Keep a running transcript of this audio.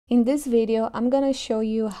In this video, I'm gonna show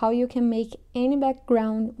you how you can make any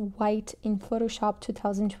background white in Photoshop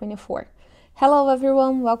 2024. Hello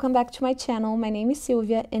everyone, welcome back to my channel. My name is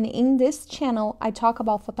Silvia, and in this channel, I talk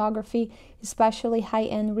about photography, especially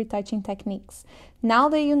high-end retouching techniques. Now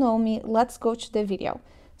that you know me, let's go to the video.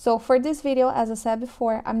 So for this video, as I said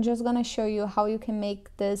before, I'm just gonna show you how you can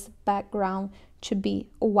make this background to be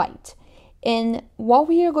white. And what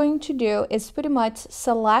we are going to do is pretty much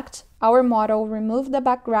select our model, remove the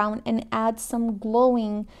background, and add some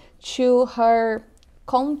glowing to her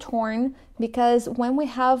contour, because when we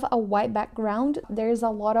have a white background, there's a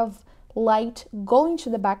lot of light going to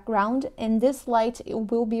the background, and this light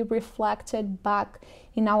will be reflected back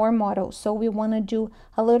in our model. So we want to do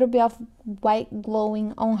a little bit of white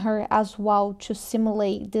glowing on her as well to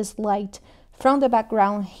simulate this light from the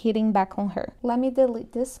background hitting back on her. Let me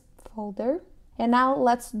delete this folder, and now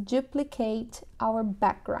let's duplicate our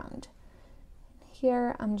background.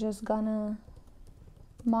 Here I'm just gonna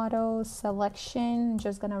model selection,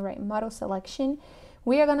 just gonna write model selection.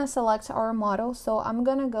 We are gonna select our model, so I'm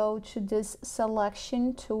gonna go to this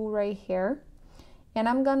selection tool right here, and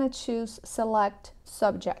I'm gonna choose select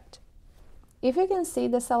subject. If you can see,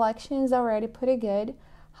 the selection is already pretty good.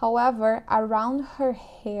 However, around her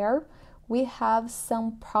hair we have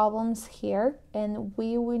some problems here, and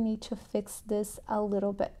we will need to fix this a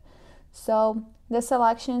little bit. So the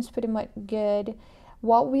selection is pretty much good.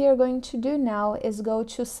 What we are going to do now is go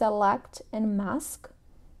to select and mask,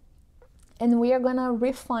 and we are gonna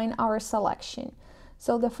refine our selection.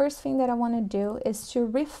 So the first thing that I want to do is to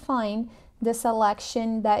refine the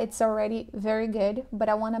selection that it's already very good, but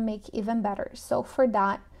I want to make even better. So for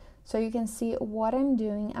that, so you can see what I'm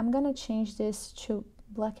doing, I'm gonna change this to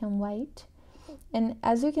black and white. And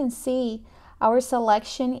as you can see, our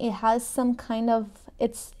selection, it has some kind of,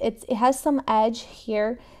 it has some edge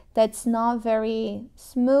here that's not very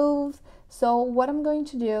smooth. So what I'm going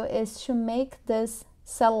to do is to make this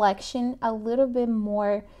selection a little bit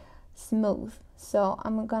more smooth. So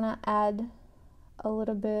I'm gonna add a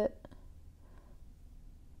little bit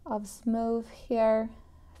of smooth here.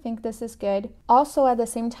 I think this is good. Also, at the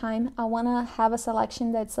same time, I want to have a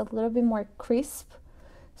selection that's a little bit more crisp.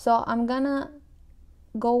 So I'm gonna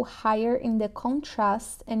go higher in the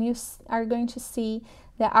contrast, and you are going to see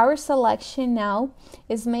that our selection now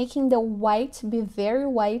is making the white be very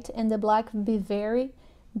white and the black be very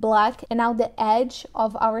black, and now the edge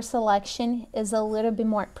of our selection is a little bit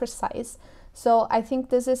more precise. So I think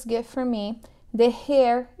this is good for me. The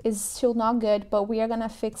hair is still not good, but we are gonna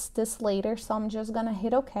fix this later, so I'm just gonna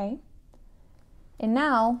hit OK. And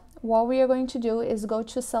now what we are going to do is go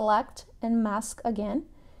to select and mask again.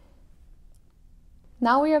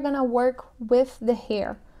 Now we are gonna work with the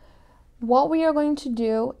hair. What we are going to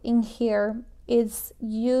do in here is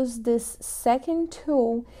use this second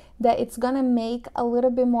tool that it's gonna make a little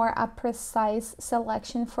bit more a precise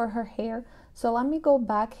selection for her hair. So let me go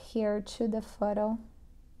back here to the photo.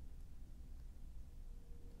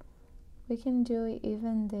 We can do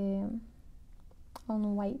even the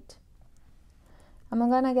on white. I'm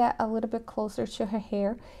gonna get a little bit closer to her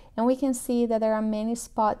hair, and we can see that there are many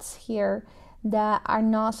spots here that are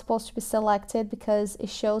not supposed to be selected because it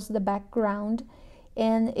shows the background,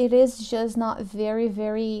 and it is just not very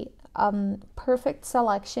perfect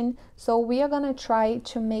selection. So we are gonna try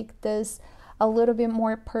to make this a little bit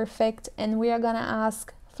more perfect, and we are gonna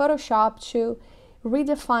ask Photoshop to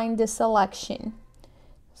redefine the selection.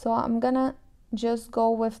 So I'm gonna just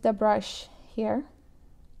go with the brush here.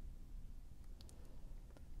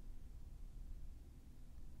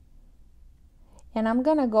 And I'm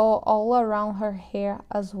gonna go all around her hair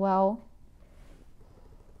as well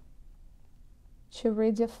to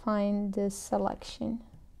redefine this selection.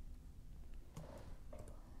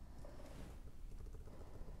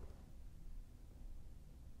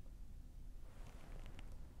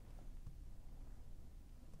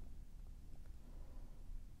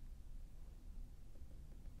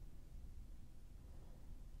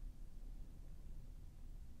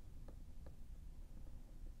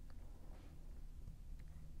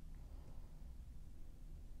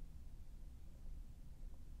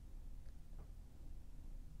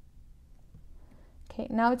 Okay,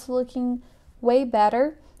 now it's looking way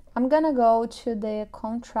better. I'm gonna go to the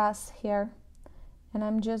contrast here, and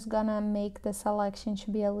I'm just gonna make the selection to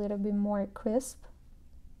be a little bit more crisp.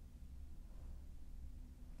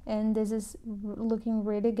 And this is looking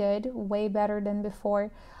really good, way better than before.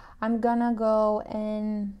 I'm gonna go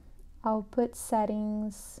and I'll put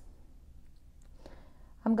settings.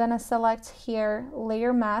 I'm gonna select here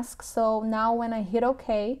layer mask. So now when I hit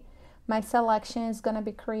OK, my selection is gonna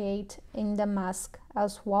be created in the mask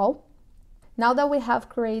as well. Now that we have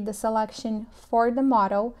created the selection for the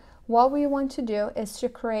model, what we want to do is to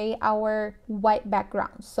create our white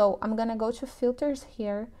background. So I'm gonna go to filters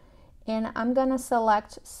here and I'm gonna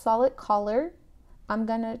select solid color. I'm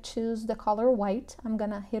gonna choose the color white. I'm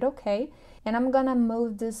gonna hit OK and I'm gonna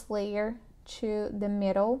move this layer to the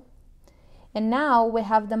middle. And now we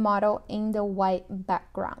have the model in the white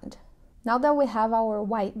background. Now that we have our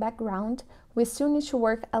white background, we still need to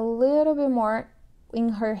work a little bit more in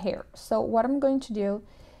her hair. So what I'm going to do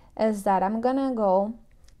is that I'm gonna go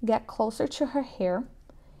get closer to her hair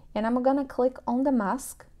and I'm gonna click on the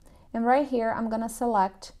mask, and right here I'm gonna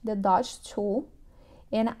select the dodge tool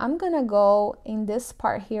and I'm gonna go in this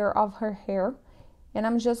part here of her hair and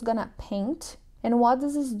I'm just gonna paint. And what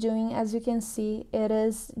this is doing, as you can see, it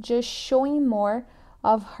is just showing more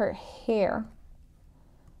of her hair.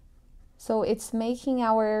 So it's making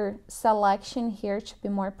our selection here to be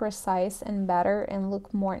more precise and better and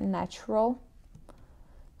look more natural.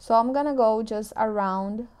 So I'm gonna go just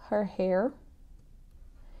around her hair.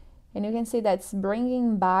 And you can see that's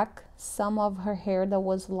bringing back some of her hair that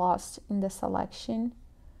was lost in the selection.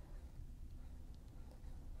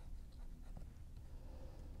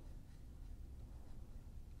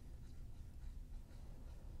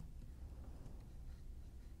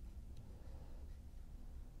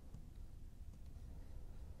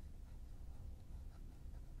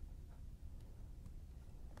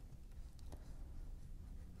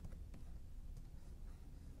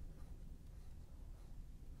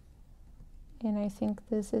 And I think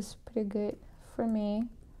this is pretty good for me.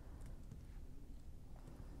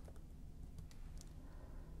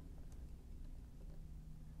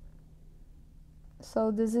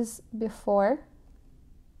 So this is before,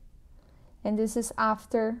 and this is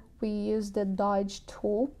after we use the dodge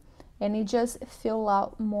tool, and it just fill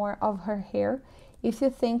out more of her hair. If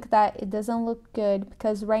you think that it doesn't look good,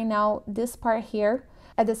 because right now this part here,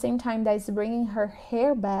 at the same time that it's bringing her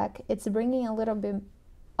hair back, it's bringing a little bit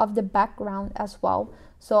of the background as well.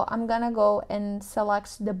 So I'm gonna go and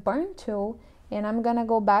select the burn tool and I'm gonna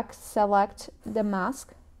go back, select the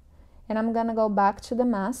mask, and I'm gonna go back to the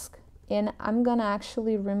mask and I'm gonna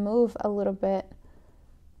actually remove a little bit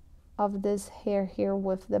of this hair here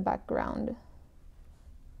with the background.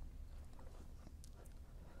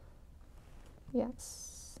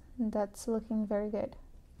 Yes, that's looking very good.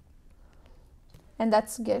 And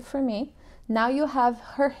that's good for me. Now you have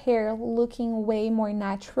her hair looking way more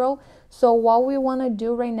natural. So what we want to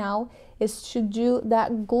do right now is to do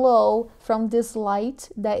that glow from this light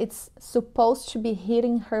that it's supposed to be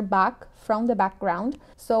hitting her back from the background.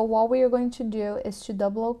 So what we are going to do is to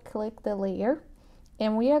double click the layer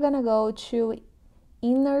and we are going to go to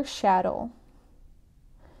inner shadow.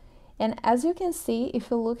 And as you can see,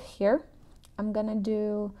 if you look here, I'm going to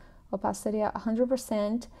do opacity at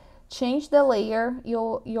 100%. Change the layer.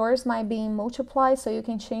 Yours might be in multiply, so you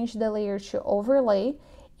can change the layer to overlay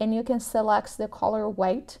and you can select the color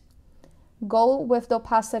white. Go with the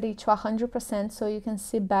opacity to 100% so you can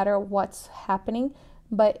see better what's happening.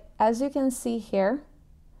 But as you can see here,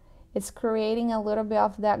 it's creating a little bit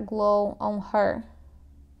of that glow on her.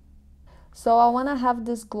 So I want to have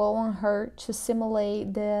this glow on her to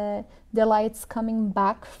simulate the lights coming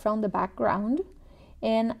back from the background.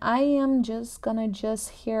 And I am just gonna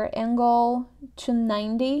here angle to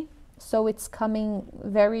 90 so it's coming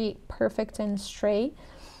very perfect and straight.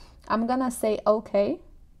 I'm gonna say okay,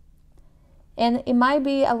 and it might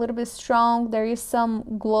be a little bit strong. There is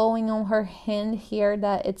some glowing on her hand here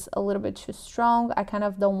that it's a little bit too strong. I kind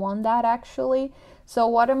of don't want that actually. So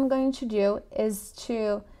what I'm going to do is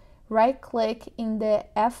to right click in the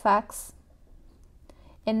FX,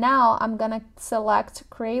 and now I'm gonna select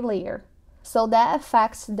create layer. So that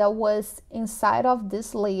effect that was inside of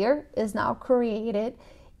this layer is now created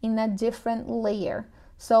in a different layer.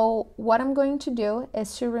 So what I'm going to do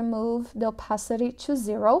is to remove the opacity to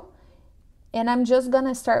 0 and I'm just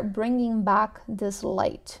gonna start bringing back this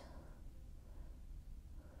light.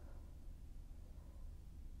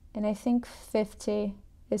 And I think 50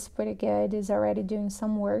 is pretty good, it's already doing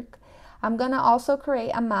some work. I'm gonna also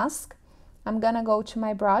create a mask. I'm gonna go to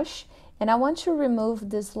my brush and I want to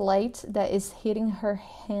remove this light that is hitting her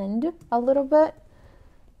hand a little bit.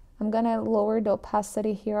 I'm gonna lower the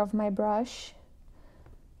opacity here of my brush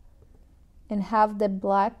and have the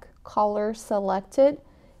black color selected.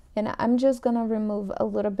 And I'm just gonna remove a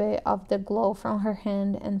little bit of the glow from her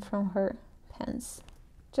hand and from her pants.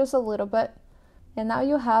 Just a little bit. And now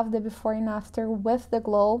you have the before and after with the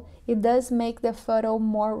glow. It does make the photo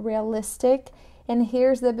more realistic. And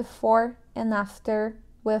here's the before and after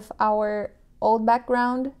with our old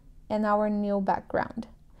background and our new background.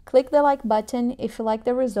 Click the like button if you like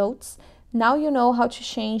the results. Now you know how to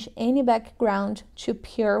change any background to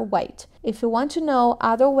pure white. If you want to know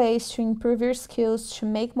other ways to improve your skills to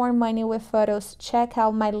make more money with photos, check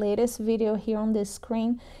out my latest video here on the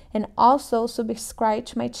screen, and also subscribe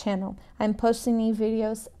to my channel. I'm posting new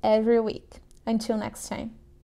videos every week. Until next time.